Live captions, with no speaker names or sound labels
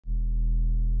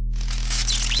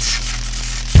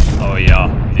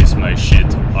yeah, this is my shit.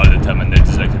 All the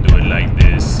Terminators like to do it like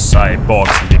this.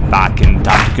 Cyborgs will be back in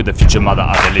time to kill the future mother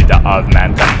of the leader of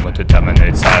mankind. I'm going to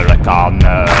terminate Sarah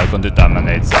Connor. Going to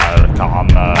terminate Sarah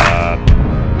Connor.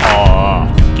 Oh,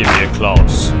 give me a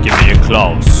close. Give me a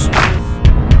close.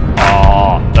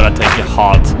 Oh, then I take your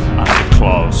heart and your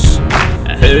clothes.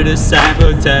 I heard a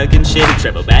cyborg talking shit.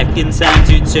 Travel back inside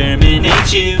to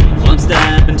terminate you. Won't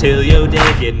stop until you're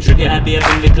dead. Getting trigger happy up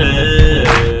in the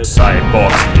club.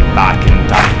 Cyborgs will be back in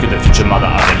time to kill the future mother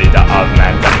of the leader of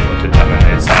mankind. Going to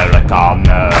terminate Sarah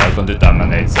Connor. Going to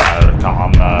terminate Sarah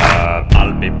Connor.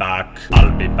 I'll be back.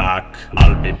 I'll be back.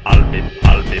 I'll be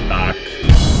back.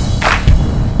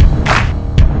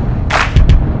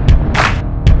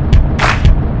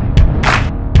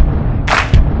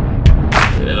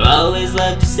 Always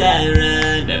loved you,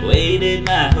 Sarah, and I've waited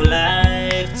my whole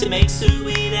life to make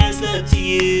sweet ass love to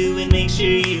you and make sure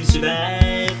you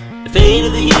survive. The fate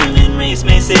of the human race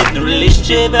may sit in a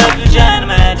relationship of vagina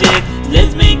magic. So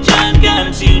let's make John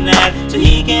come tonight so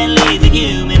he can lead the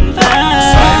human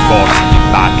fight. Cyborgs will be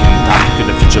back in time to kill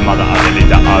the future mother of the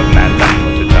leader of mankind.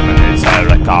 Going to terminate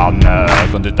Sarah Connor.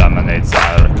 Going to terminate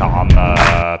Sarah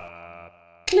Connor.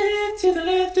 Click to the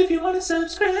left if you want to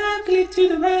subscribe. Click to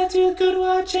the right to go to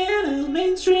our channel.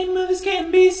 Mainstream movies can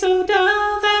be so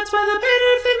dull. That's why the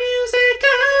better the music